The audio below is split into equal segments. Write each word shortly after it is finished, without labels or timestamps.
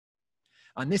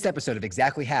On this episode of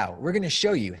Exactly How, we're going to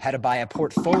show you how to buy a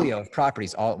portfolio of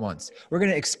properties all at once. We're going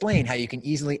to explain how you can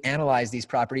easily analyze these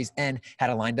properties and how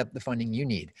to line up the funding you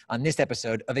need on this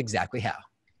episode of Exactly How.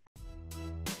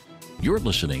 You're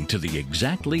listening to the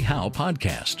Exactly How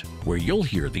podcast, where you'll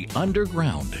hear the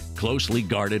underground, closely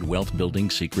guarded wealth building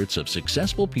secrets of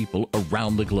successful people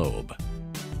around the globe.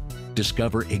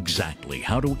 Discover exactly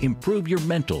how to improve your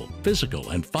mental, physical,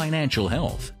 and financial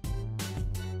health.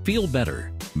 Feel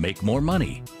better, make more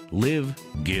money, live,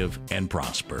 give, and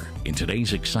prosper in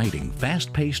today's exciting,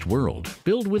 fast-paced world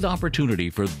filled with opportunity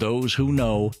for those who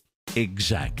know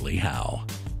exactly how.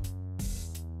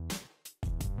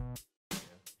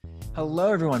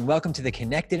 Hello, everyone. Welcome to the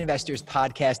Connected Investors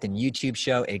podcast and YouTube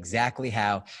show, Exactly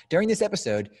How. During this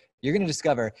episode, you're going to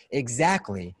discover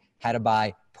exactly how to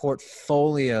buy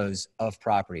portfolios of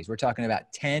properties. We're talking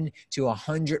about 10 to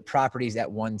 100 properties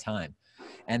at one time.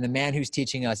 And the man who's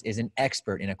teaching us is an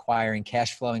expert in acquiring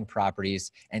cash flowing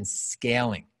properties and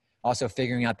scaling, also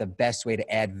figuring out the best way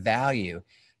to add value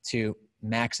to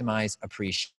maximize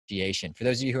appreciation. For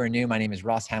those of you who are new, my name is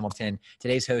Ross Hamilton,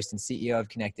 today's host and CEO of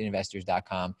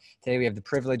ConnectedInvestors.com. Today, we have the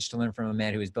privilege to learn from a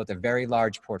man who has built a very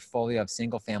large portfolio of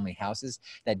single-family houses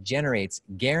that generates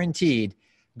guaranteed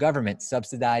government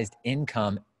subsidized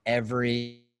income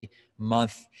every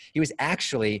month. He was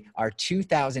actually our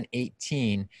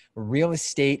 2018 Real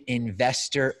Estate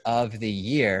Investor of the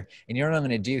Year. And you know what I'm going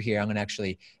to do here? I'm going to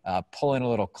actually pull in a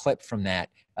little clip from that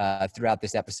throughout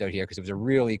this episode here, because it was a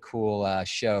really cool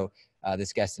show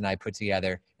this guest and I put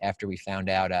together after we found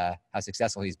out how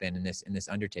successful he's been in this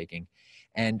undertaking.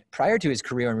 And prior to his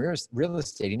career in real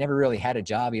estate, he never really had a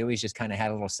job. He always just kind of had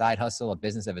a little side hustle, a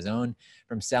business of his own,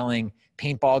 from selling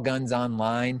paintball guns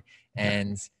online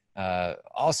and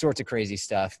all sorts of crazy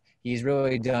stuff. He's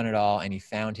really done it all, and he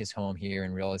found his home here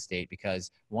in real estate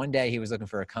because one day he was looking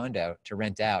for a condo to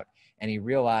rent out, and he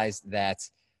realized that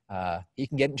he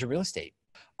can get into real estate.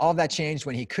 All of that changed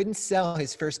when he couldn't sell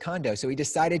his first condo, so he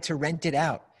decided to rent it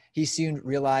out. He soon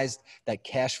realized that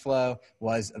cash flow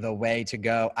was the way to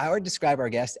go. I would describe our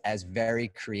guest as very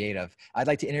creative. I'd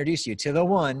like to introduce you to the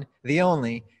one, the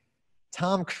only,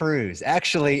 Tom Cruise.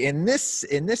 Actually, in this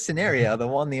scenario, the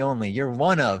one, the only, you're the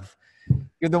one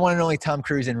and only Tom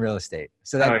Cruise in real estate.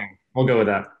 So that we'll go with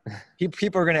that.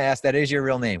 People are going to ask, that is your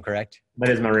real name, correct? That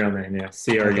is my real name. Yeah.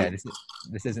 C-R-U. Okay,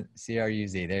 this isn't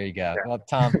C-R-U-Z. There you go. Yeah. Well,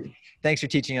 Tom, thanks for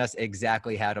teaching us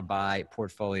exactly how to buy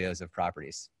portfolios of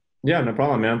properties. Yeah, no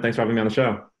problem, man. Thanks for having me on the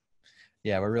show.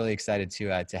 Yeah, we're really excited to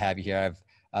have you here.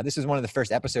 This was one of the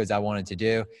first episodes I wanted to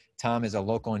do. Tom is a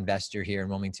local investor here in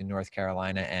Wilmington, North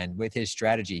Carolina. And with his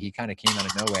strategy, he kind of came out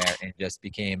of nowhere and just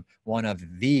became one of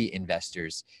the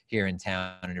investors here in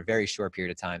town in a very short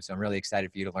period of time. So I'm really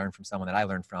excited for you to learn from someone that I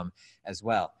learned from as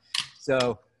well.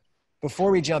 So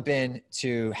before we jump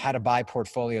into how to buy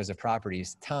portfolios of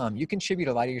properties, Tom, you contribute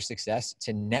a lot of your success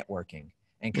to networking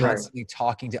and constantly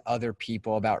talking to other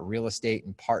people about real estate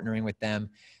and partnering with them.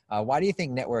 Why do you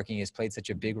think networking has played such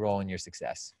a big role in your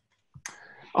success?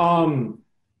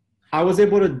 I was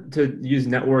able to use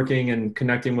networking and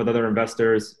connecting with other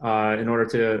investors in order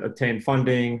to obtain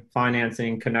funding,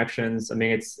 financing, connections. I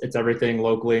mean, it's everything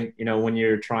locally. You know, when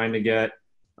you're trying to get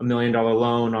 $1 million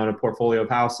loan on a portfolio of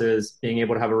houses, being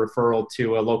able to have a referral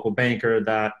to a local banker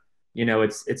that, you know,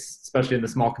 it's especially in the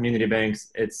small community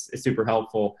banks, it's super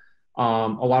helpful. A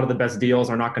lot of the best deals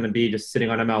are not going to be just sitting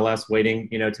on MLS waiting,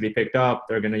 you know, to be picked up.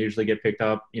 They're going to usually get picked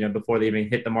up, you know, before they even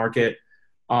hit the market.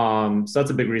 So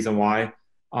that's a big reason why.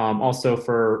 Also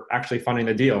for actually funding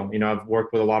the deal. You know, I've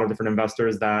worked with a lot of different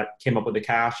investors that came up with the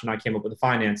cash and I came up with the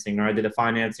financing, or I did the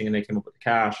financing and they came up with the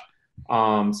cash.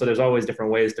 So there's always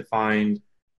different ways to find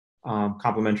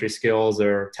complementary skills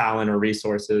or talent or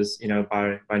resources, you know,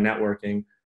 by networking.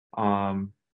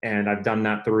 And I've done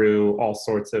that through all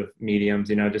sorts of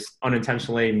mediums, you know, just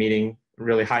unintentionally meeting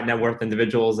really high net worth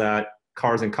individuals at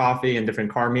Cars and Coffee and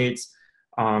different car meets,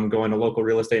 going to local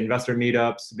real estate investor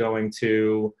meetups, going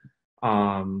to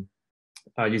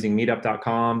using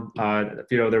meetup.com, a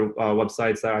few other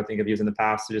websites that I think I've used in the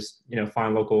past to just, you know,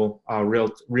 find local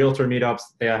realtor meetups.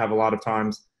 They have a lot of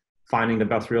times finding the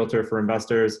best realtor for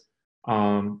investors.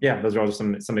 Yeah, those are all just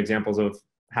some examples of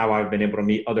how I've been able to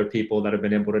meet other people that have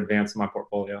been able to advance my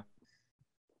portfolio.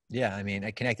 Yeah, I mean,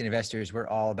 at Connected Investors, we're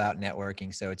all about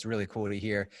networking. So it's really cool to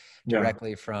hear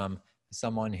directly from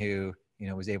someone who, you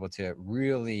know, was able to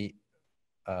really,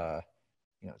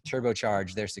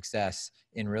 turbocharge their success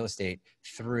in real estate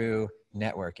through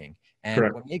Networking. And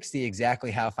Correct. what makes the Exactly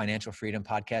How Financial Freedom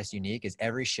podcast unique is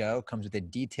every show comes with a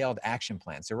detailed action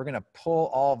plan. So we're going to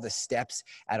pull all of the steps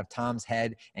out of Tom's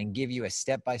head and give you a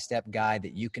step-by-step guide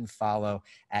that you can follow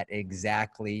at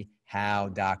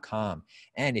exactlyhow.com.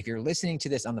 And if you're listening to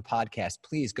this on the podcast,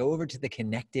 please go over to the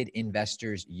Connected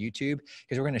Investors YouTube,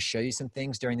 because we're going to show you some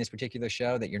things during this particular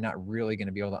show that you're not really going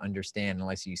to be able to understand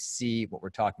unless you see what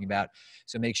we're talking about.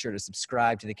 So make sure to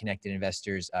subscribe to the Connected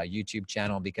Investors YouTube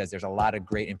channel, because there's a lot of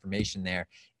great information there.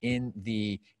 In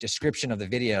the description of the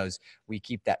videos, we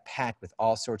keep that packed with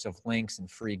all sorts of links and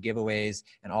free giveaways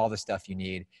and all the stuff you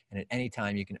need. And at any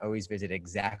time, you can always visit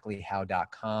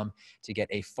exactlyhow.com to get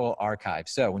a full archive.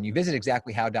 So when you visit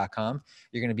exactlyhow.com,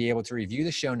 you're going to be able to review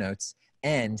the show notes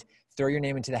and throw your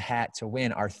name into the hat to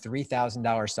win our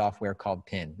 $3,000 software called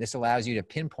PIN. This allows you to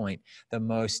pinpoint the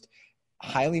most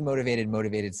highly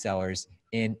motivated sellers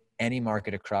in any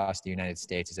market across the United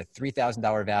States. It's a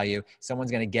 $3,000 value.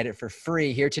 Someone's going to get it for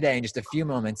free here today in just a few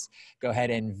moments. Go ahead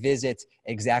and visit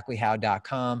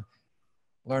exactlyhow.com,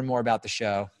 learn more about the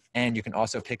show, and you can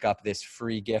also pick up this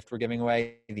free gift we're giving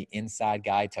away, the Inside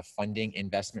Guide to Funding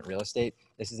Investment Real Estate.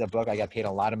 This is a book I got paid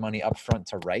a lot of money up front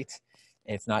to write.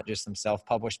 It's not just some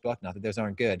self-published book. Not that those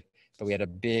aren't good, but we had a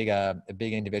big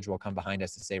individual come behind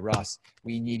us to say, Ross,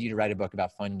 we need you to write a book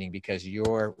about funding because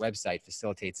your website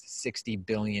facilitates $60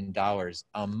 billion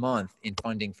a month in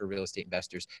funding for real estate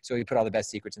investors. So we put all the best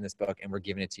secrets in this book and we're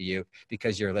giving it to you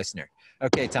because you're a listener.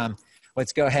 Okay, Tom,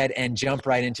 let's go ahead and jump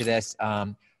right into this.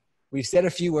 We've said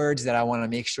a few words that I want to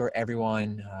make sure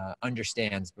everyone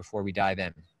understands before we dive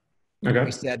in. Okay.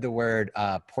 We said the word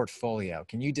portfolio.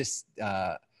 Can you just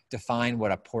define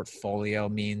what a portfolio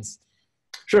means?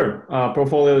 Sure.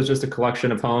 Portfolio is just a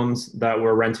collection of homes that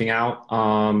we're renting out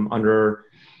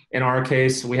in our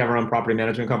case, we have our own property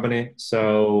management company.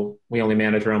 So we only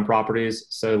manage our own properties.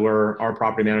 So our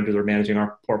property managers are managing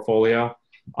our portfolio.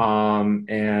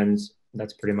 And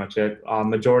that's pretty much it.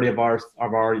 Majority of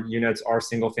our units are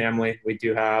single family. We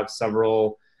do have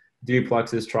several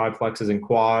duplexes, triplexes, and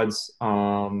quads.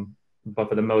 But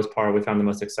for the most part, we found the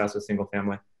most success with single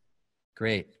family.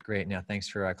 Great. Now, thanks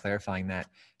for clarifying that.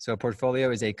 So a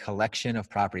portfolio is a collection of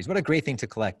properties. What a great thing to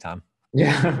collect, Tom.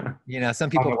 Yeah.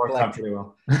 Some people collect pretty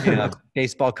well.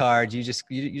 baseball cards. You just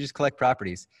collect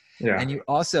properties. Yeah. And you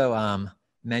also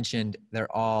mentioned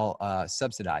they're all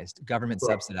subsidized, government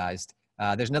subsidized.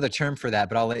 There's another term for that,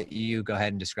 but I'll let you go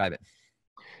ahead and describe it.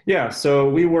 Yeah. So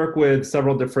we work with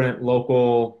several different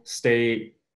local,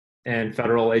 state, and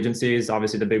federal agencies.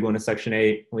 Obviously, the big one is Section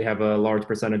 8. We have a large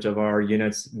percentage of our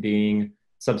units being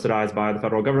subsidized by the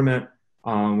federal government.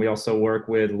 We also work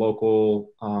with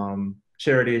local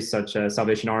charities such as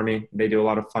Salvation Army. They do a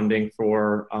lot of funding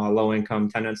for low-income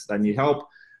tenants that need help.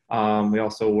 We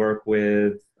also work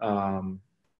with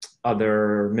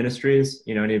other ministries,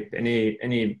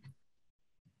 any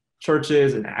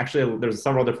churches, and actually there's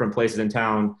several different places in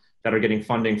town that are getting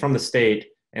funding from the state,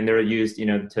 and they're used,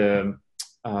 to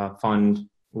fund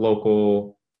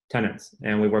local tenants,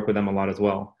 and we work with them a lot as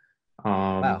well.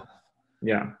 Wow.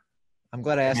 Yeah. I'm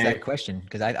glad I asked that question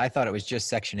because I thought it was just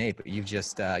Section 8, but you've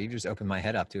just opened my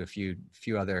head up to a few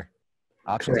other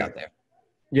options out there.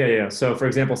 Yeah. So for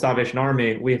example, Salvation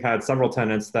Army, we've had several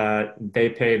tenants that they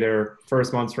pay their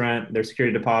first month's rent, their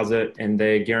security deposit, and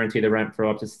they guarantee the rent for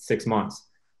up to 6 months.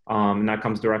 And that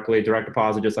comes direct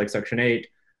deposit, just like Section 8.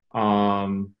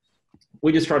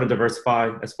 We just try to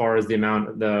diversify as far as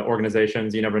the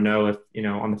organizations. You never know if,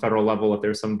 on the federal level, if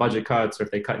there's some budget cuts or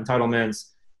if they cut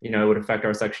entitlements, it would affect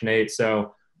our Section 8.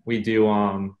 So we do,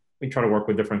 we try to work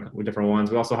with different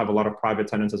ones. We also have a lot of private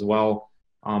tenants as well.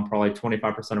 Probably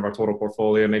 25% of our total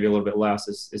portfolio, maybe a little bit less,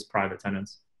 is private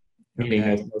tenants, meaning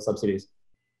no subsidies.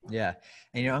 Yeah.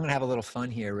 And, I'm going to have a little fun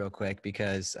here real quick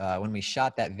because when we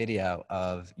shot that video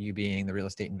of you being the real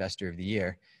estate investor of the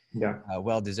year,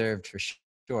 well-deserved for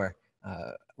sure.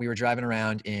 We were driving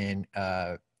around in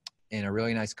a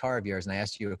really nice car of yours, and I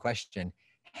asked you a question: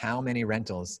 how many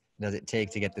rentals does it take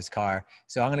to get this car?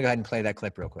 So I'm going to go ahead and play that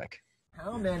clip real quick.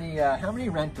 How many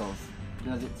rentals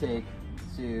does it take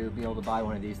to be able to buy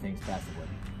one of these things passively?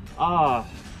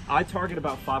 I target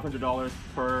about $500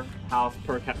 per house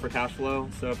for cash flow.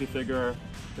 So if you figure,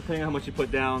 depending on how much you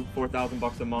put down,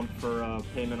 $4,000 a month for a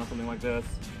payment or something like this,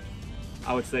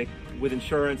 I would say with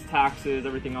insurance, taxes,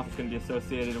 everything else that's going to be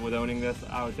associated with owning this,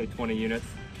 I would say 20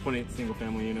 single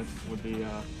family units would be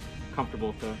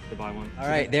comfortable to buy one. All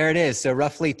right, there it is. So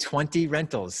roughly 20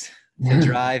 rentals to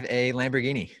drive a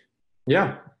Lamborghini.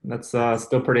 Yeah, that's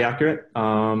still pretty accurate.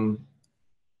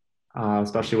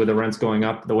 Especially with the rents going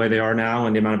up the way they are now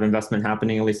and the amount of investment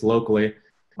happening, at least locally,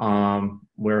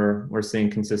 we're seeing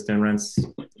consistent rents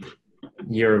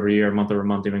year over year, month over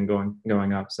month, even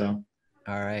going up. So.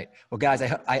 All right. Well, guys,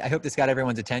 I hope this got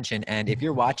everyone's attention. And if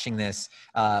you're watching this,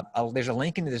 there's a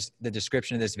link in the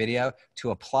description of this video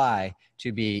to apply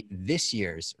to be this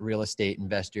year's Real Estate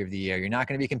Investor of the Year. You're not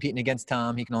going to be competing against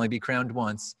Tom. He can only be crowned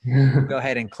once. Go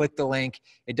ahead and click the link.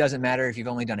 It doesn't matter if you've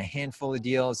only done a handful of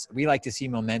deals. We like to see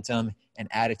momentum and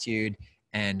attitude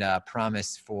and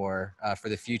promise for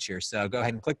the future. So go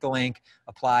ahead and click the link,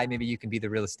 apply. Maybe you can be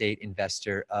the Real Estate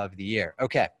Investor of the Year.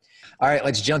 Okay. All right,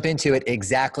 let's jump into it.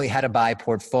 Exactly how to buy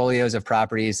portfolios of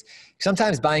properties.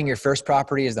 Sometimes buying your first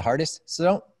property is the hardest, so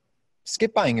don't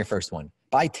skip buying your first one.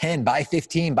 Buy 10, buy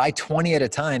 15, buy 20 at a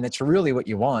time. That's really what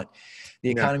you want. The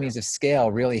economies of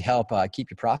scale really help keep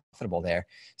you profitable there.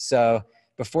 So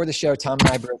before the show, Tom and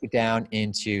I broke it down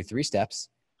into 3 steps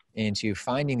into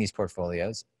finding these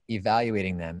portfolios,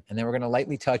 evaluating them, and then we're going to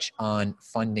lightly touch on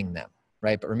funding them.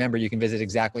 Right. But remember, you can visit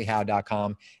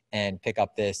exactlyhow.com and pick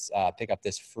up this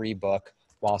free book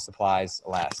while supplies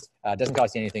last. It doesn't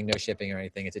cost you anything, no shipping or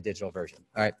anything. It's a digital version.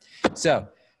 All right. So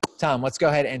Tom, let's go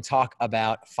ahead and talk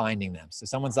about finding them. So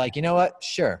someone's like, you know what?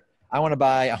 Sure. I want to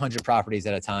buy 100 properties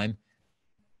at a time.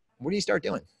 What do you start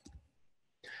doing?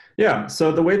 Yeah.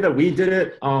 So the way that we did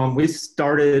it, we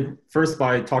started first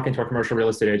by talking to our commercial real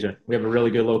estate agent. We have a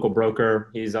really good local broker.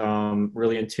 He's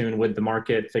really in tune with the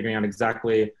market, figuring out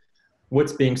exactly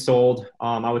what's being sold.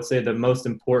 I would say the most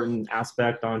important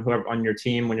aspect on whoever on your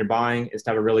team when you're buying is to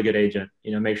have a really good agent.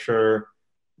 Make sure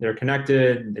they're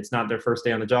connected. It's not their first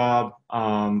day on the job.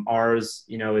 Ours,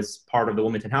 is part of the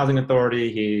Wilmington Housing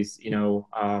Authority. He's,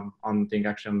 on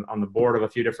the board of a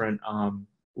few different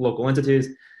local entities.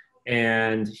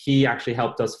 And he actually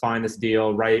helped us find this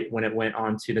deal right when it went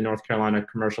on to the North Carolina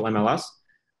commercial MLS.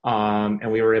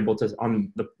 And we were able to,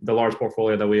 on the large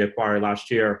portfolio that we acquired last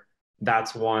year,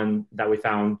 that's one that we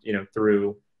found,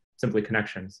 through simply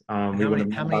connections. How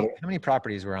many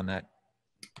properties were on that?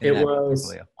 It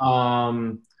was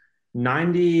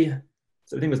 90, I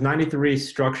think it was 93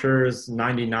 structures,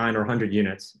 99 or 100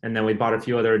 units. And then we bought a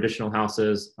few other additional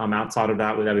houses outside of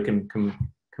that we can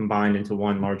combine into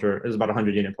one larger, it was about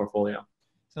 100 unit portfolio.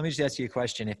 So let me just ask you a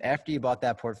question. If after you bought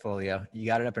that portfolio, you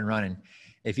got it up and running,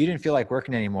 if you didn't feel like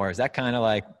working anymore, is that kind of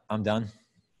like, I'm done?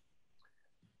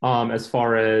 As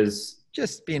far as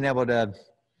just being able to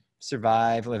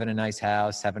survive, live in a nice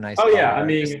house, have a nice car. Yeah. I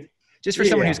mean, just for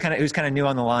someone who's kind of new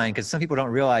on the line, because some people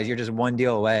don't realize you're just one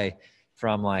deal away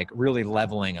from like really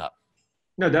leveling up.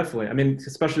 No, definitely. I mean,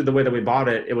 especially the way that we bought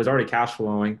it, it was already cash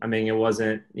flowing. I mean, it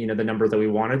wasn't, the numbers that we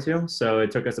wanted to. So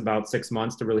it took us about 6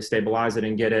 months to really stabilize it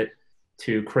and get it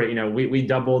to create, we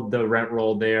doubled the rent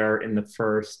roll there in the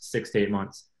first 6 to 8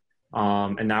 months.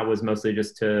 And that was mostly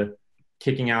just to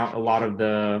kicking out a lot of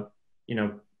the,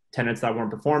 tenants that weren't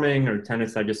performing or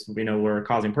tenants that just, were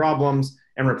causing problems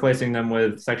and replacing them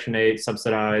with Section 8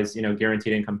 subsidized,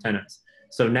 guaranteed income tenants.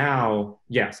 So now,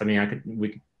 yes, I mean,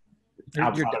 you're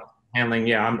done. Handling.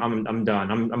 Yeah, I'm done.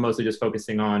 I'm mostly just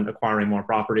focusing on acquiring more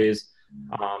properties,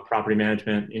 property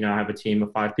management. I have a team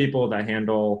of 5 people that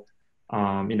handle,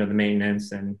 the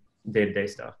maintenance and day-to-day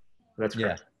stuff. That's great.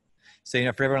 Yeah. So,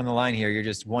 for everyone on the line here, you're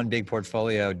just one big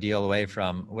portfolio deal away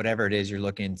from whatever it is you're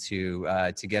looking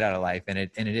to get out of life. And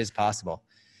it is possible.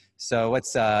 So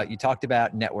you talked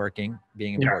about networking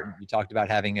being important. Yeah. You talked about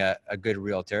having a good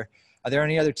realtor. Are there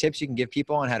any other tips you can give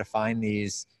people on how to find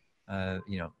these,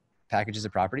 packages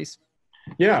of properties?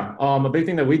 Yeah. A big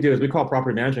thing that we do is we call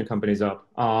property management companies up,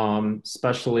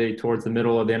 especially towards the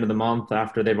middle of the end of the month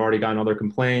after they've already gotten all their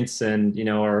complaints and,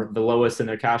 are the lowest in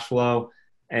their cash flow.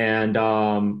 And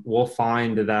we'll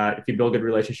find that if you build good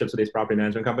relationships with these property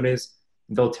management companies,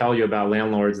 they'll tell you about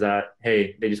landlords that,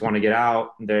 hey, they just want to get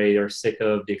out. They are sick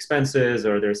of the expenses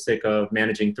or they're sick of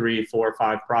managing 3, 4,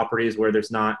 5 properties where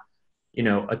there's not,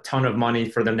 a ton of money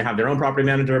for them to have their own property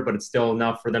manager, but it's still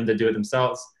enough for them to do it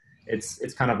themselves.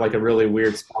 It's kind of like a really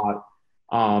weird spot.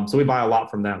 So we buy a lot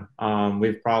from them.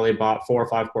 We've probably bought 4 or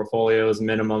 5 portfolios,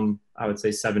 minimum, I would say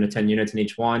 7 to 10 units in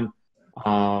each one.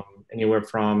 Anywhere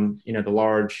from, the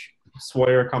large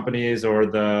Sawyer companies or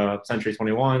the Century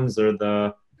 21s or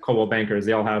the Coldwell Bankers.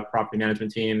 They all have property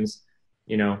management teams,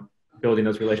 building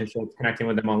those relationships, connecting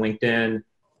with them on LinkedIn.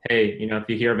 Hey, if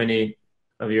you hear of any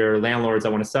of your landlords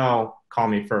that want to sell, call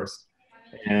me first.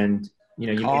 And,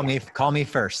 call me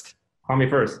first. Call me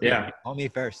first. Yeah. Call me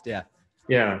first. Yeah.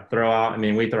 Yeah. We throw out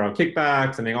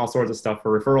kickbacks, all sorts of stuff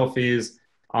for referral fees.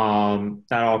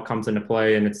 That all comes into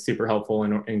play and it's super helpful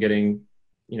in getting,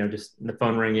 just the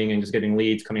phone ringing and just getting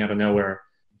leads coming out of nowhere.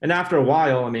 And after a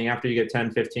while, after you get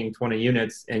 10, 15, 20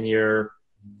 units and you're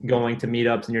going to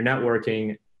meetups and you're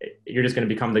networking, you're just going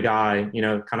to become the guy,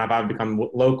 I've become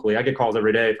locally. I get calls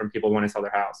every day from people wanting to sell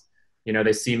their house.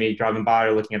 They see me driving by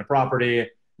or looking at a property.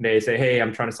 They say, hey,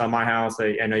 I'm trying to sell my house.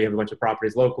 I know you have a bunch of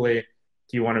properties locally.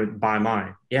 Do you want to buy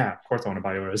mine? Yeah, of course I want to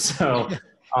buy yours. So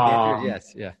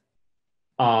yes. Yeah.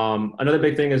 another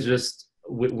big thing is just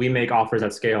we make offers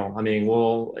at scale. I mean,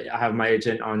 I have my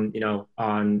agent on,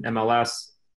 on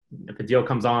MLS. If a deal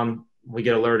comes on, we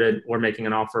get alerted. We're making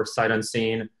an offer sight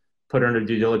unseen, put it under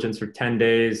due diligence for 10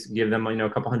 days, give them, a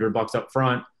couple $100 up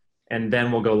front, and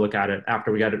then we'll go look at it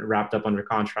after we got it wrapped up under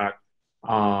contract.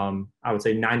 I would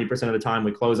say 90% of the time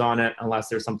we close on it unless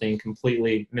there's something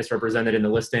completely misrepresented in the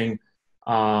listing,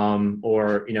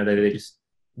 or, they just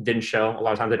didn't show. A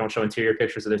lot of times they don't show interior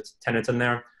pictures of the tenants in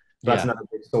there. So that's another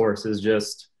big source, is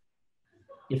just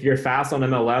if you're fast on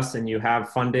MLS and you have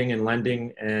funding and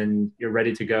lending and you're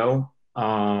ready to go,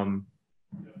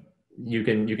 you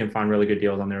can find really good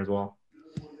deals on there as well.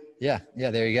 Yeah.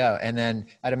 There you go. And then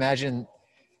I'd imagine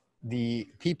the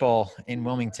people in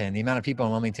Wilmington, the amount of people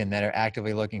in Wilmington that are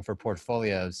actively looking for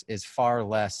portfolios is far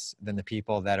less than the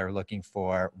people that are looking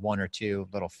for one or two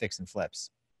little fix and flips.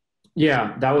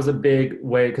 Yeah, that was a big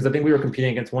way, because I think we were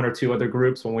competing against one or two other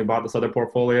groups when we bought this other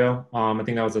portfolio. I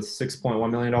think that was a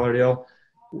 $6.1 million deal.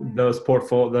 Those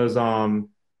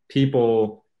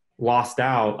people lost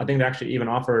out. I think they actually even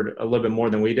offered a little bit more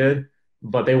than we did,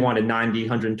 but they wanted 90,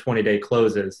 120-day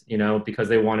closes, because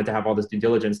they wanted to have all this due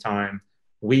diligence time.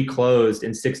 We closed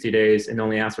in 60 days and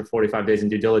only asked for 45 days in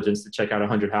due diligence to check out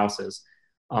 100 houses.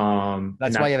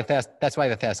 That's why you have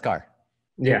a fast car.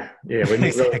 Yeah, we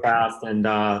move really fast, and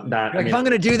if I'm going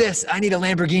to do this, I need a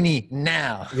Lamborghini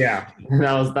now. Yeah,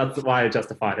 that's why I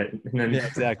justified it. And then, yeah,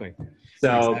 exactly.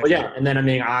 So, But yeah, and then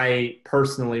I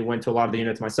personally went to a lot of the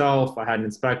units myself. I had an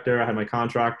inspector, I had my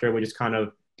contractor. We just kind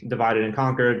of divided and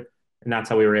conquered, and that's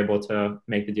how we were able to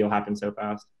make the deal happen so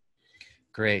fast.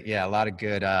 Great. Yeah. A lot of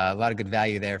good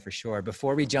value there for sure.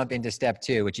 Before we jump into step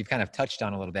 2, which you've kind of touched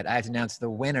on a little bit, I have to announce the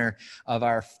winner of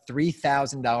our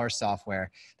 $3,000 software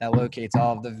that locates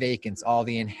all of the vacants, all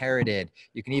the inherited.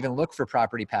 You can even look for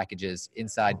property packages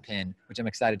inside PIN, which I'm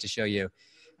excited to show you.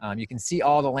 You can see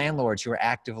all the landlords who are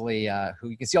actively,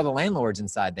 you can see all the landlords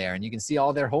inside there, and you can see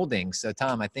all their holdings. So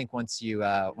Tom, I think once you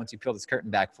peel this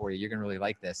curtain back for you, you're going to really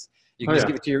like this. You can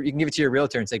give it to your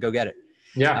realtor and say, go get it.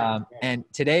 Yeah. And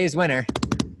today's winner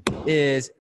is...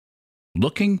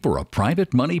 Looking for a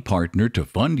private money partner to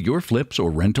fund your flips or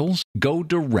rentals? Go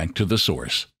direct to the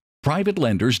source.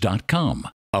 PrivateLenders.com,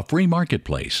 a free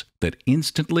marketplace that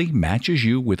instantly matches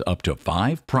you with up to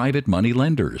 5 private money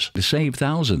lenders to save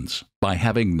thousands by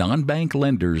having non-bank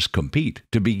lenders compete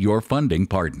to be your funding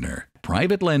partner.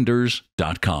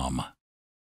 PrivateLenders.com.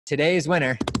 Today's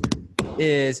winner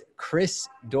is Chris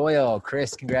Doyle.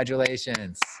 Chris,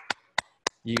 congratulations.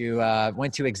 You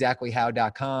went to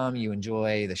exactlyhow.com. You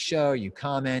enjoy the show. You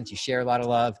comment. You share a lot of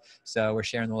love. So we're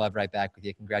sharing the love right back with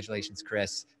you. Congratulations,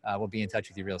 Chris. We'll be in touch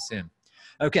with you real soon.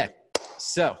 Okay.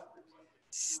 So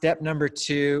step number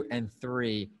 2 and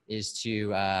 3 is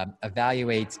to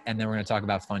evaluate, and then we're going to talk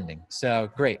about funding. So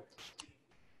great.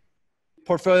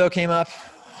 Portfolio came up,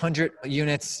 100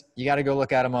 units. You got to go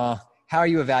look at them all. How are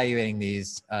you evaluating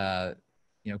these,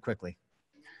 quickly?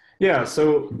 Yeah.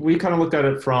 So we kind of looked at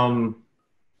it from,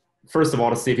 first of all,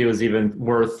 to see if it was even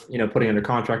worth, putting under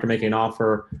contract or making an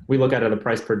offer. We look at it a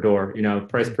price per door,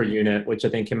 price per unit, which I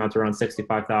think came out to around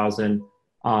 $65,000,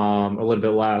 a little bit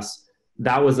less.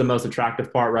 That was the most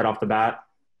attractive part right off the bat.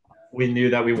 We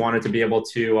knew that we wanted to be able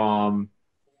to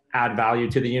add value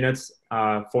to the units,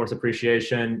 force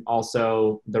appreciation.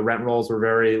 Also, the rent rolls were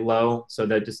very low, so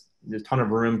that just there's a ton of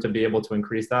room to be able to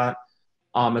increase that.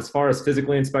 As far as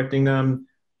physically inspecting them,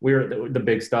 we were the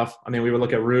big stuff. I mean, we would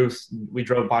look at roofs. We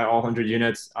drove by all 100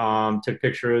 units, took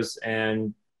pictures,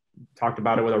 and talked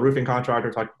about it with our roofing contractor,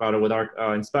 talked about it with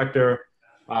our inspector.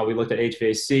 We looked at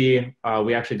HVAC.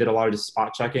 We actually did a lot of just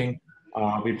spot checking.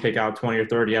 We'd pick out 20 or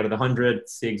 30 out of the 100,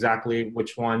 see exactly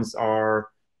which ones are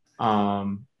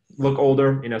look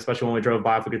older, especially when we drove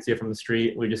by, if we could see it from the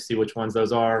street, we just see which ones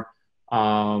those are.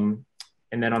 And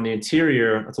then on the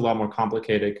interior, it's a lot more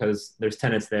complicated because there's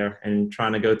tenants there, and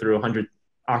trying to go through 100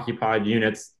 occupied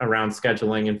units around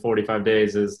scheduling in 45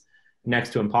 days is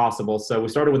next to impossible. So we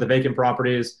started with the vacant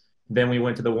properties. Then we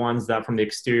went to the ones that from the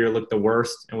exterior looked the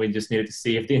worst, and we just needed to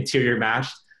see if the interior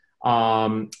matched.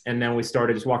 And then we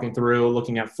started just walking through,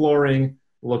 looking at flooring,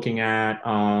 looking at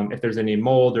if there's any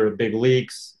mold or big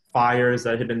leaks, fires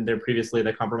that had been there previously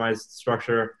that compromised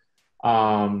structure.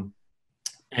 And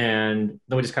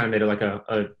then we just kind of made it like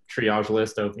a triage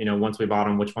list of, once we bought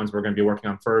them, which ones we're going to be working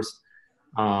on first.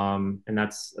 And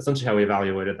that's essentially how we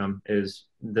evaluated them, is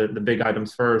the big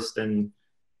items first, and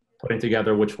putting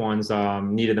together which ones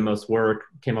needed the most work,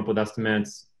 came up with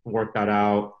estimates, worked that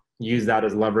out, use that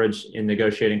as leverage in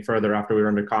negotiating further after we were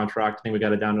under contract. I think we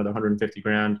got it down to the 150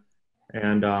 grand.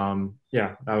 And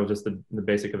yeah, that was just the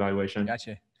basic evaluation.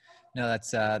 Gotcha. No,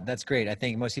 that's great. I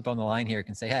think most people on the line here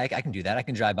can say, hey, I can do that. I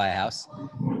can drive by a house.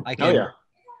 I can, Oh yeah.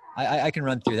 I can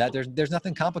run through that. There's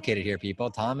nothing complicated here, people.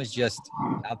 Tom is just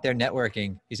out there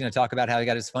networking. He's going to talk about how he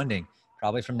got his funding,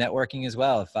 probably from networking as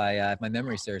well, if my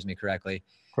memory serves me correctly.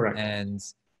 Correct. And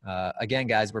again,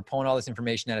 guys, we're pulling all this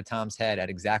information out of Tom's head at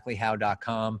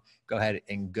exactlyhow.com. Go ahead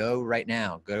and go right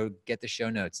now. Go get the show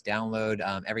notes, download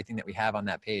everything that we have on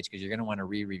that page, because you're going to want to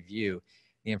re-review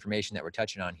the information that we're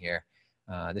touching on here.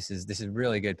 This is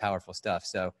really good, powerful stuff.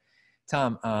 So,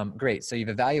 Tom, great. So you've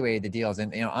evaluated the deals,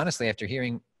 and honestly, after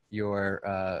hearing your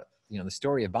the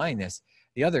story of buying this,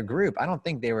 the other group, I don't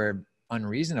think they were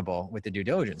unreasonable with the due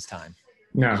diligence time.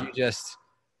 No.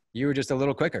 You were just a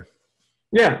little quicker.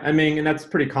 Yeah, I mean, and that's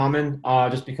pretty common.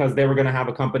 Just because they were going to have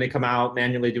a company come out,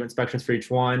 manually do inspections for each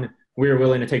one, we were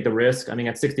willing to take the risk. I mean,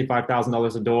 at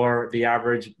 $65,000 a door, the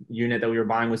average unit that we were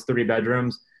buying was 3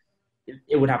 bedrooms.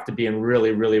 It would have to be in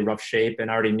really, really rough shape.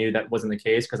 And I already knew that wasn't the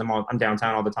case because I'm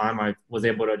downtown all the time. I was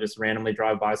able to just randomly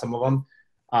drive by some of them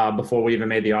before we even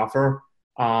made the offer.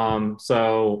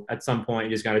 So at some point,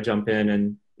 you just got to jump in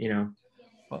and,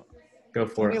 go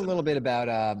for it. Tell me a little bit about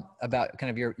kind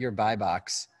of your buy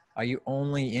box. Are you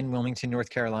only in Wilmington, North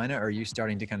Carolina, or are you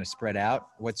starting to kind of spread out?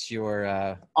 What's your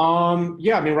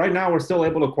yeah, I mean, right now we're still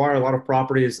able to acquire a lot of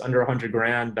properties under 100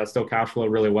 grand that still cash flow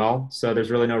really well. So there's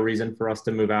really no reason for us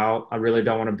to move out. I really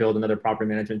don't want to build another property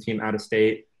management team out of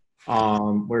state.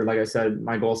 Where, like I said,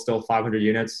 my goal is still 500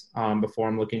 units before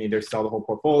I'm looking to either sell the whole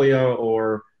portfolio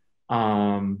or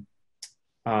sell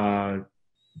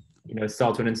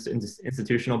to an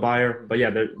institutional buyer. But yeah,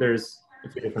 there's a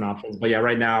few different options. But yeah,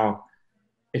 right now,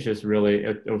 it's just really,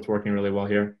 it's working really well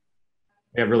here.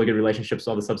 We have really good relationships with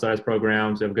all the subsidized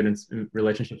programs. We have good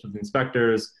relationships with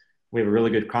inspectors. We have a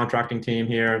really good contracting team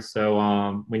here.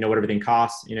 So we know what everything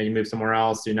costs. You move somewhere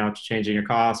else, you're now changing your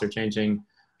costs or changing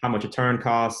how much a turn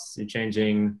costs. You're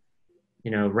changing,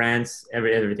 rents,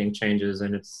 everything changes.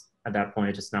 And it's at that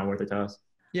point, it's just not worth it to us.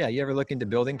 Yeah. You ever look into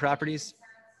building properties?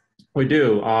 We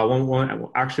do.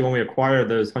 When we acquired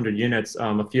those 100 units,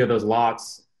 a few of those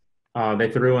lots,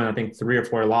 they threw in, I think, 3 or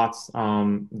 4 lots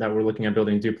that we're looking at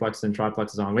building duplexes and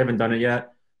triplexes on. We haven't done it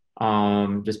yet,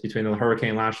 just between the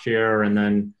hurricane last year and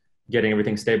then getting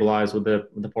everything stabilized with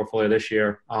the portfolio this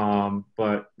year.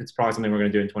 But it's probably something we're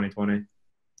going to do in 2020.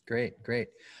 Great.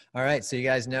 All right. So you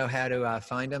guys know how to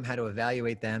find them, how to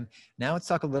evaluate them. Now let's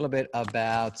talk a little bit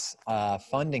about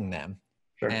funding them.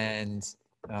 Sure. And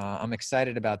I'm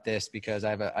excited about this because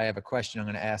I have a question I'm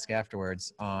going to ask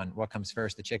afterwards on what comes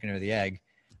first, the chicken or the egg.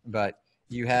 But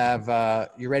you're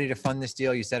ready to fund this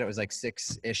deal. You said it was like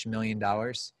 $6-ish million.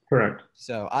 Correct.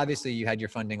 So obviously you had your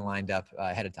funding lined up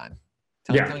ahead of time.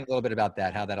 Tell me a little bit about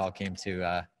that, how that all came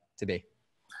to be.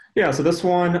 Yeah. So this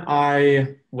one,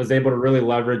 I was able to really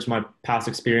leverage my past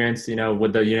experience,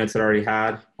 with the units that I already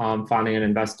had, finding an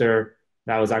investor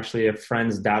that was actually a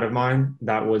friend's dad of mine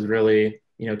that was really,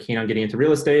 keen on getting into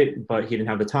real estate, but he didn't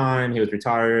have the time. He was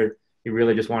retired. He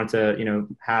really just wanted to,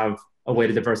 have a way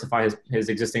to diversify his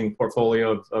existing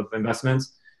portfolio of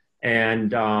investments.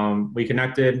 And we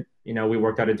connected, we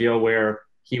worked out a deal where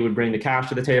he would bring the cash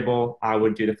to the table. I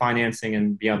would do the financing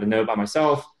and be on the note by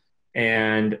myself.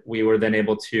 And we were then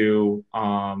able to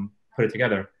put it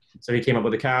together. So he came up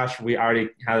with the cash. We already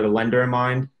had a lender in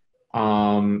mind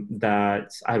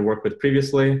that I had worked with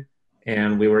previously.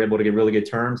 And we were able to get really good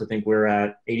terms. I think we're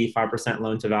at 85%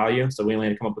 loan to value. So we only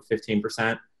had to come up with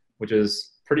 15%, which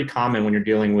is pretty common when you're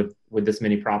dealing with this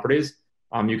many properties.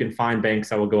 You can find banks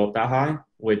that will go up that high,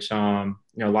 which, a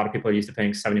lot of people are used to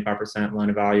paying 75% loan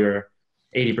to value or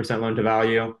 80% loan to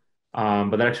value.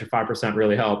 But that extra 5%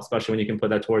 really helps, especially when you can put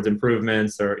that towards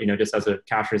improvements or, just as a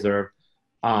cash reserve.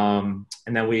 And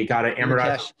then we got it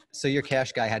amortized. So your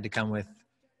cash guy had to come with,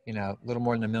 a little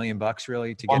more than $1 million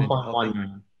really to get into 1.1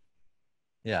 million.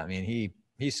 Yeah. I mean,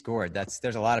 he scored.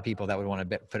 There's a lot of people that would want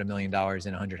to put $1 million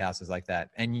in 100 houses like that.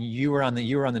 And you were on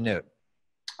the note.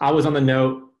 I was on the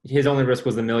note. His only risk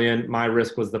was the $1 million. My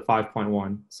risk was the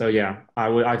 5.1. So yeah,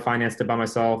 I financed it by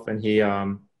myself and he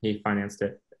financed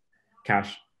it,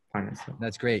 cash financed it.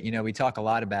 That's great. We talk a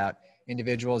lot about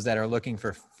individuals that are looking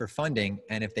for funding.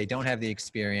 And if they don't have the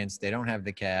experience, they don't have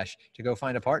the cash, to go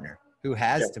find a partner who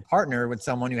has to partner with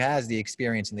someone who has the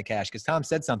experience and the cash. Because Tom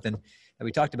said something that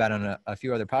we talked about on a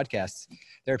few other podcasts.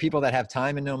 There are people that have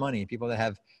time and no money, people that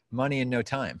have money and no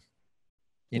time.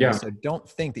 So don't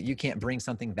think that you can't bring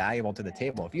something valuable to the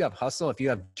table. If you have hustle, if you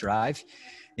have drive,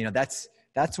 that's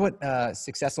what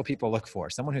successful people look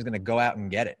for. Someone who's going to go out and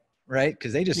get it, right?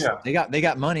 Because they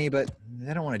got money, but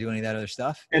they don't want to do any of that other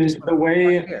stuff. And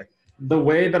the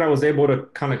way that I was able to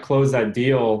kind of close that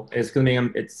deal is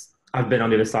because I've been on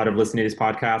the other side of listening to these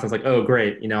podcasts. I was like, oh,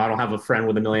 great. I don't have a friend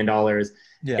with $1 million.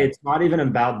 Yeah. It's not even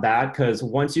about that, because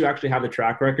once you actually have the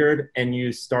track record and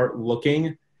you start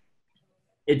looking,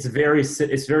 it's very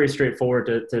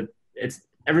straightforward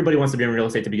everybody wants to be in real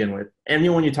estate to begin with.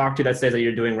 Anyone you talk to that says that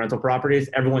you're doing rental properties,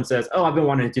 everyone says, oh, I've been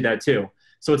wanting to do that too.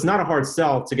 So it's not a hard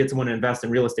sell to get someone to invest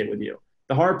in real estate with you.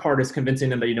 The hard part is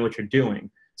convincing them that you know what you're doing.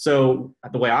 So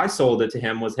the way I sold it to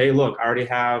him was, hey, look, I already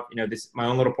have, my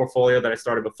own little portfolio that I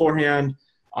started beforehand.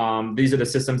 These are the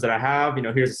systems that I have.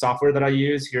 Here's the software that I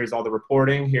use. Here's all the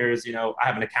reporting. Here's, I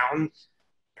have an accountant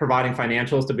providing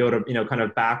financials to be able to, kind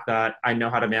of back that I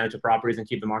know how to manage the properties and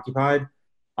keep them occupied.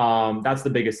 That's the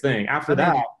biggest thing. After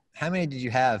that, how many did you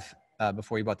have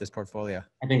before you bought this portfolio?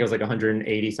 I think it was like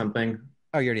 180 something.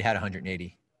 Oh, you already had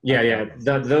 180. Yeah, okay.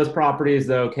 Yeah. Those properties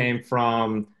though came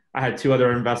from, I had 2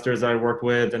 other investors that I worked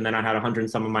with, and then I had 100 and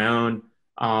some of my own.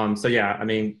 So yeah, I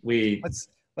mean,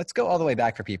 let's go all the way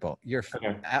back for people. You're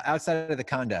okay. Outside of the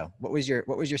condo. What was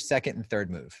your second and third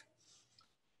move?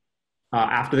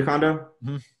 After the condo,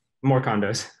 More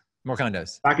condos. More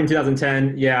condos. Back in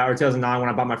 2010, or 2009, when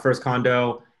I bought my first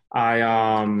condo,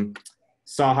 I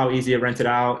saw how easy it rented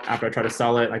out. After I tried to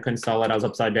sell it, I couldn't sell it. I was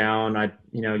upside down. I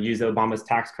used Obama's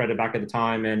tax credit back at the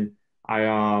time, and I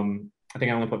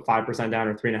think I only put 5% down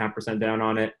or 3.5% down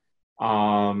on it.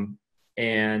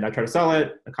 And I tried to sell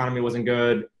it. Economy wasn't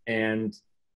good, and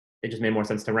it just made more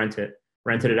sense to rent it.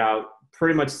 Rented it out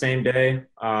pretty much same day.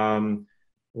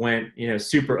 Went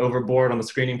super overboard on the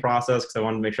screening process because I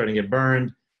wanted to make sure I didn't get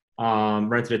burned.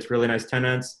 Rented it to really nice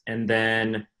tenants, and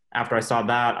then after I saw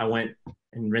that, I went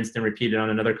and rinsed and repeated on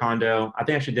another condo. I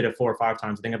think I actually did it 4 or 5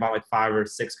 times. I think about like 5 or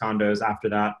 6 condos after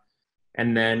that.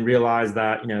 And then realized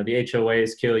that, the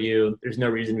HOAs kill you. There's no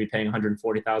reason to be paying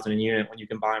 $140,000 a unit when you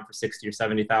can buy them for $60,000 or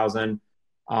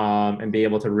 $70,000, and be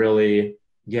able to really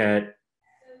get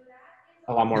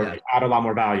a lot more, add a lot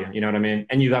more value. You know what I mean?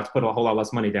 And you have to put a whole lot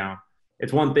less money down.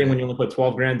 It's one thing when you only put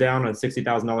 $12,000 down on a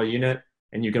 $60,000 unit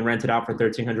and you can rent it out for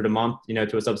 $1,300 a month,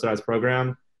 to a subsidized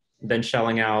program, than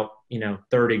shelling out,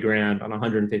 $30,000 on a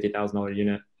 $150,000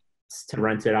 unit to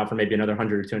rent it out for maybe another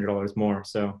 $100 or $200 more.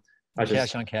 So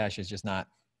cash on cash is just not.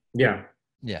 Yeah.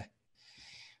 Yeah.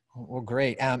 Well,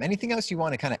 great. Anything else you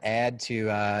want to kind of add to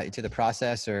the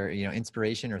process, or,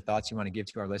 inspiration or thoughts you want to give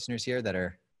to our listeners here that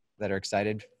are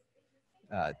excited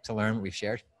to learn what we've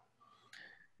shared?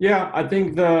 Yeah, I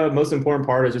think the most important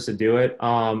part is just to do it.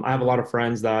 I have a lot of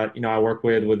friends that, I work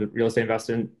with real estate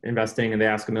investing, and they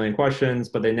ask a million questions,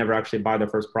 but they never actually buy their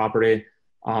first property.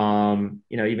 Even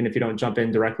if you don't jump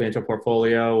in directly into a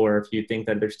portfolio, or if you think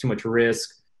that there's too much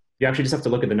risk, you actually just have to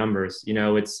look at the numbers.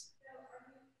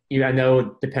 I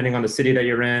know depending on the city that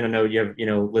you're in, I know you have,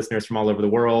 listeners from all over the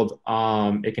world.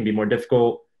 It can be more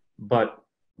difficult, but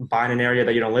buy in an area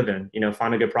that you don't live in.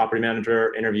 Find a good property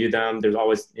manager, interview them. There's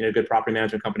always, good property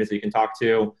management companies that you can talk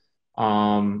to.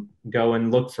 Go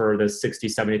and look for the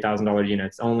 $60,000, $70,000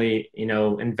 units. Only,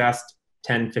 invest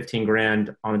 10, 15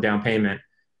 grand on a down payment.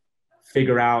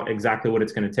 Figure out exactly what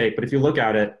it's going to take. But if you look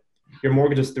at it, your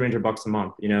mortgage is $300 a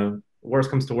month. Worst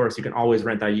comes to worst, you can always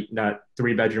rent that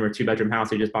 3-bedroom or 2-bedroom house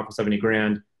that you just bought for 70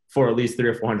 grand for at least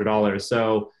 $300 or $400.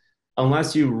 So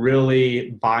unless you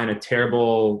really buy in a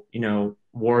terrible,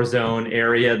 war zone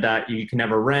area that you can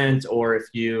never rent, or if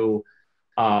you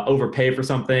overpay for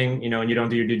something, and you don't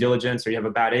do your due diligence, or you have a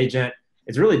bad agent,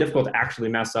 it's really difficult to actually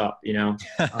mess up, That's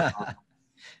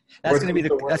going to be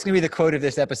the quote of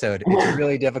this episode. It's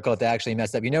really difficult to actually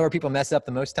mess up. Where people mess up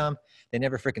the most, Tom? They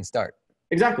never freaking start.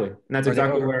 Exactly. And that's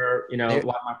exactly where, a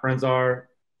lot of my friends are.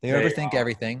 They overthink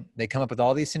everything. They come up with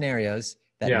all these scenarios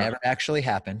that never actually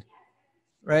happen.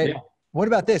 Right? Yeah. What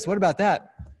about this? What about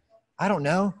that? I don't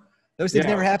know. Those things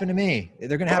never happen to me.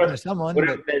 They're going to happen to someone.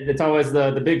 It's always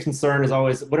the big concern is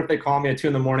always, what if they call me at 2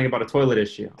 a.m. about a toilet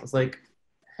issue? I was like,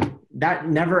 that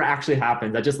never actually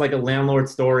happens. That's just like a landlord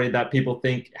story that people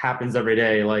think happens every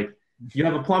day. Like, you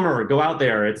have a plumber, go out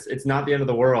there. It's not the end of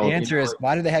the world. The answer is,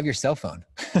 why do they have your cell phone?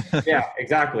 Yeah,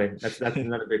 exactly. That's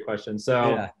another big question.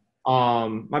 So,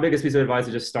 my biggest piece of advice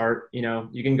is just start.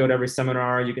 You can go to every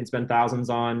seminar. You can spend thousands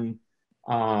on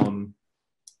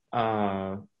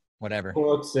whatever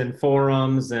books and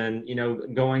forums, and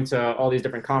going to all these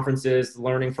different conferences,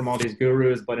 learning from all these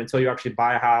gurus. But until you actually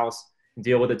buy a house,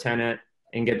 deal with a tenant,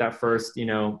 and get that first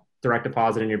direct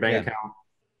deposit in your bank account,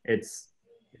 it's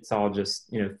all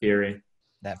just theory.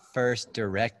 That first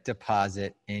direct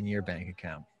deposit in your bank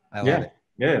account. I love it.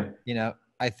 Yeah.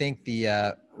 I think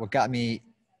what got me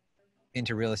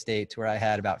into real estate to where I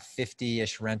had about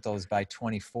 50-ish rentals by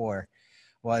 24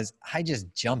 was I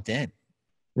just jumped in.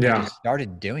 Yeah. I just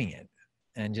started doing it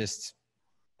and just,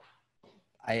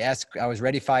 I was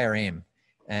ready, fire, aim.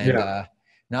 And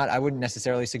I wouldn't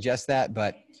necessarily suggest that,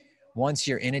 but once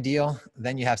you're in a deal,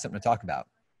 then you have something to talk about.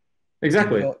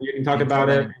 Exactly. You can talk about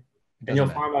it, and you'll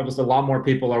find out just a lot more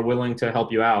people are willing to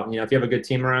help you out. You know, if you have a good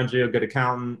team around you, a good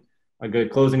accountant, a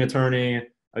good closing attorney,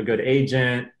 a good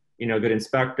agent, you know, a good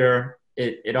inspector,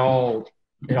 it all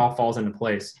falls into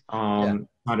place.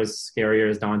 Not as scary or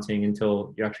as daunting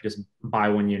until you actually just buy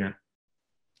one unit.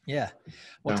 Yeah.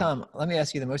 Well, Tom, let me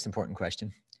ask you the most important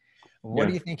question. What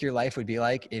do you think your life would be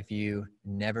like if you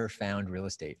never found real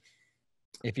estate?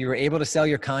 If you were able to sell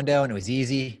your condo and it was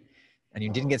easy and you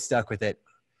didn't get stuck with it,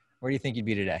 where do you think you'd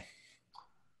be today?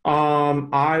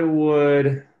 I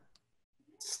would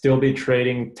still be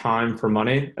trading time for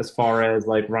money as far as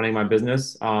like running my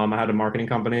business. I had a marketing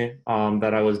company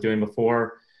that I was doing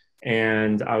before,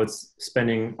 and I was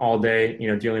spending all day, you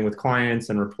know, dealing with clients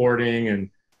and reporting and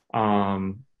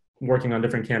working on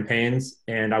different campaigns.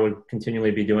 And I would continually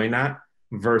be doing that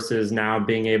versus now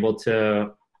being able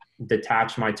to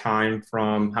detach my time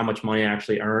from how much money I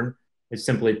actually earn. It's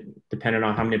simply dependent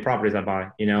on how many properties I buy.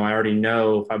 You know, I already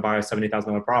know if I buy a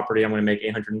 $70,000 property, I'm going to make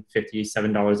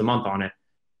 $857 a month on it.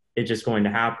 It's just going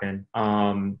to happen.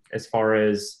 As far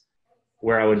as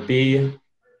where I would be,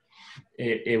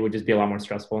 it would just be a lot more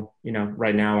stressful. You know,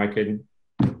 right now I could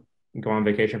go on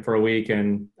vacation for a week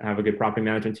and have a good property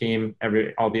management team.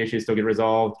 All the issues still get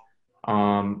resolved.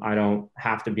 I don't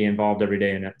have to be involved every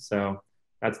day in it. So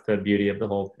that's the beauty of the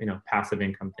whole, you know, passive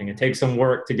income thing. It takes some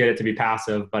work to get it to be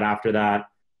passive, but after that,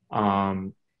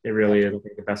 it really is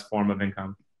the best form of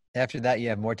income. After that, you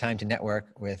have more time to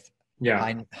network with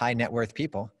high net worth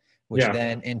people, which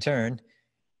then in turn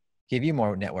give you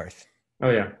more net worth. Oh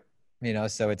yeah. You know,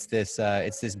 so it's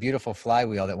this beautiful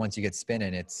flywheel that once you get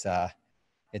spinning, it's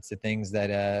the things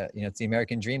that, you know, it's the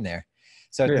American dream there.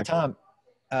 So Tom,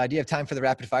 do you have time for the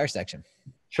rapid fire section?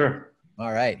 Sure.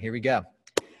 All right, here we go.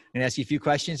 I'm going to ask you a few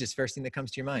questions. Just first thing that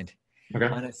comes to your mind. Okay.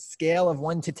 On a scale of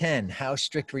 1 to 10, how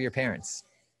strict were your parents?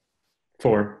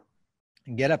 4.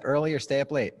 Get up early or stay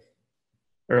up late?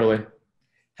 Early.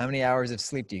 How many hours of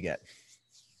sleep do you get?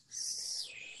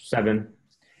 7.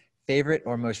 Favorite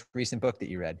or most recent book that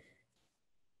you read?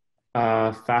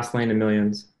 Fast Lane to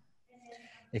Millions.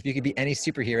 If you could be any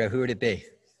superhero, who would it be?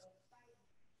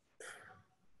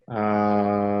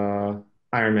 Iron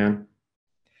Man.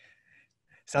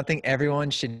 Something everyone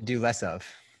should do less of?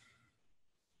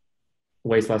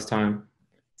 Waste less time.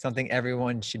 Something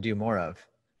everyone should do more of?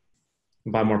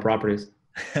 Buy more properties.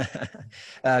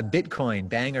 Bitcoin,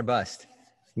 bang or bust?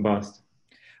 Bust.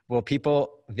 Will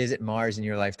people visit Mars in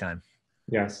your lifetime?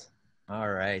 Yes. All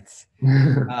right.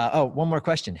 One more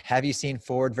question. Have you seen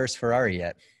Ford versus Ferrari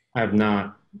yet? I have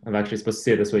not. I'm actually supposed to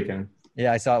see it this weekend.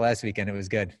 Yeah, I saw it last weekend. It was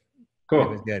good. Cool. It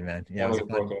was good, man. Yeah, it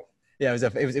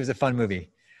was a fun movie.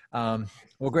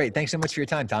 Well, great. Thanks so much for your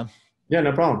time, Tom. Yeah,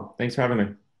 no problem. Thanks for having me.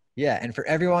 Yeah. And for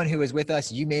everyone who was with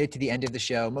us, you made it to the end of the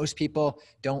show. Most people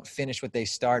don't finish what they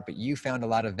start, but you found a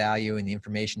lot of value in the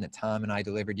information that Tom and I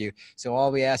delivered you. So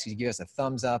all we ask is you give us a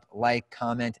thumbs up, like,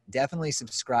 comment, definitely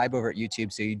subscribe over at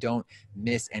YouTube so you don't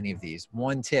miss any of these.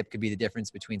 One tip could be the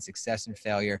difference between success and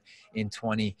failure in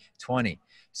 2020.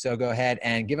 So go ahead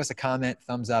and give us a comment,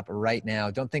 thumbs up right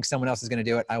now. Don't think someone else is going to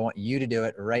do it. I want you to do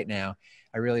it right now.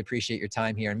 I really appreciate your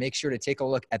time here. And make sure to take a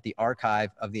look at the archive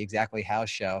of the Exactly How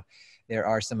show. There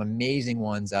are some amazing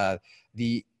ones.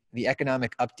 The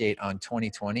economic update on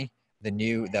 2020,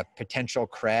 the potential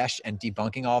crash and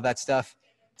debunking all of that stuff.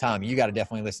 Tom, you got to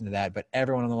definitely listen to that. But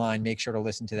everyone on the line, make sure to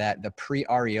listen to that. The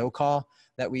pre-REO call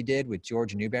that we did with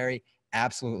George Newberry,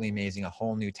 absolutely amazing. A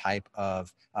whole new type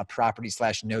of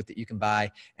property/note that you can buy,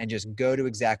 and just go to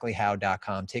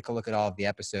exactlyhow.com. Take a look at all of the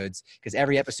episodes, because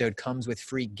every episode comes with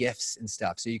free gifts and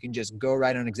stuff. So you can just go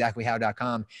right on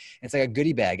exactlyhow.com. It's like a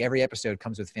goodie bag. Every episode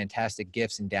comes with fantastic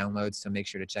gifts and downloads. So make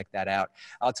sure to check that out.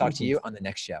 I'll talk to you on the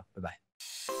next show. Bye-bye.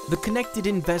 The Connected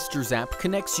Investors app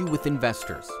connects you with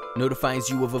investors, notifies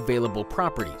you of available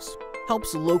properties,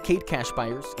 helps locate cash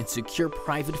buyers, and secure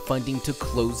private funding to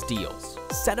close deals.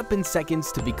 Set up in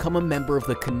seconds to become a member of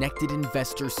the Connected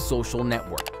Investors social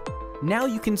network. Now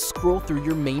you can scroll through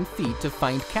your main feed to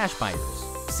find cash buyers,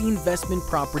 see investment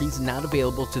properties not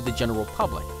available to the general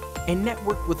public, and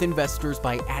network with investors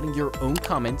by adding your own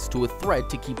comments to a thread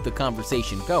to keep the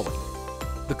conversation going.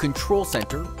 The Control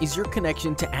Center is your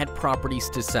connection to add properties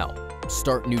to sell,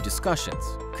 start new discussions,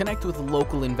 connect with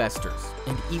local investors,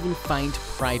 and even find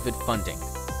private funding.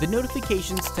 The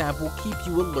Notifications tab will keep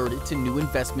you alerted to new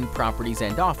investment properties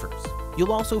and offers.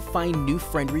 You'll also find new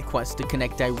friend requests to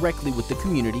connect directly with the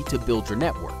community to build your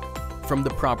network. From the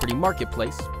property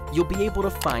marketplace, you'll be able to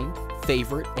find,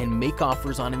 favorite, and make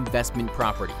offers on investment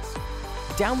properties.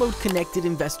 Download Connected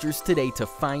Investors today to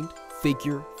find,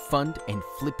 figure, fund, and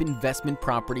flip investment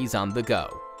properties on the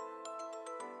go.